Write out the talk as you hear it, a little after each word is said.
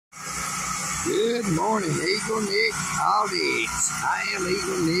Good morning, Eagle Nick Audits. I am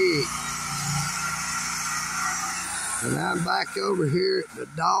Eagle Nick. And I'm back over here at the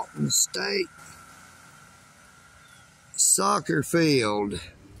Dalton State soccer field.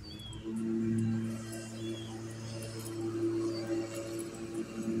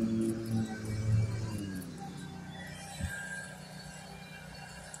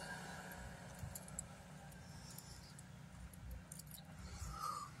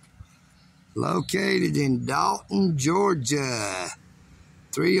 Located in Dalton, Georgia.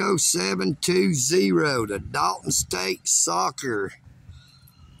 30720, the Dalton State Soccer.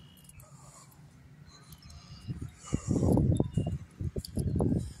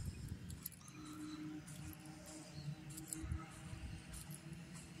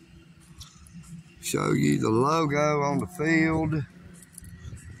 Show you the logo on the field.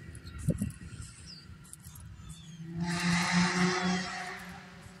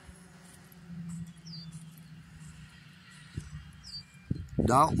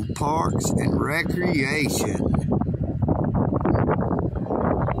 Dalton Parks and Recreation.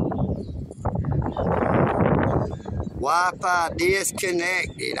 Wi-Fi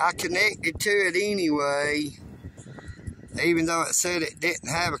disconnected. I connected to it anyway, even though it said it didn't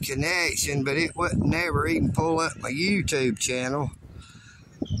have a connection, but it wouldn't never even pull up my YouTube channel.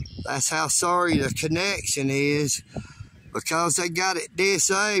 That's how sorry the connection is, because they got it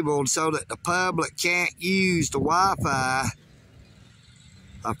disabled so that the public can't use the Wi-Fi.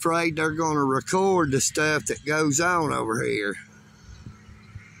 Afraid they're going to record the stuff that goes on over here.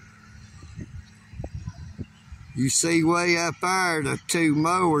 You see way up there the two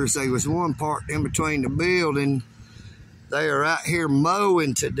mowers. There was one parked in between the building. They are out here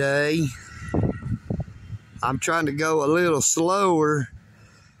mowing today. I'm trying to go a little slower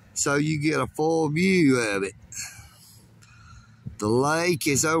so you get a full view of it. The lake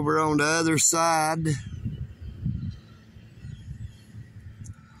is over on the other side.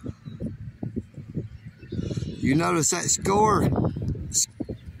 You notice that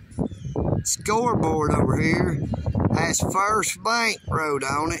scoreboard over here has First Bank Road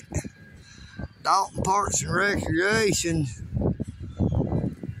on it. Dalton Parks and Recreation.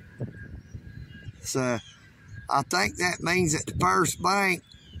 So I think that means that the First Bank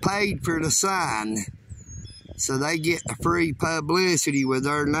paid for the sign, so they get the free publicity with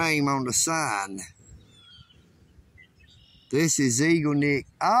their name on the sign. This is Eagle Nick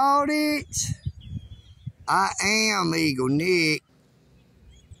Audits. I am Eagle Nick,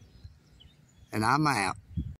 and I'm out.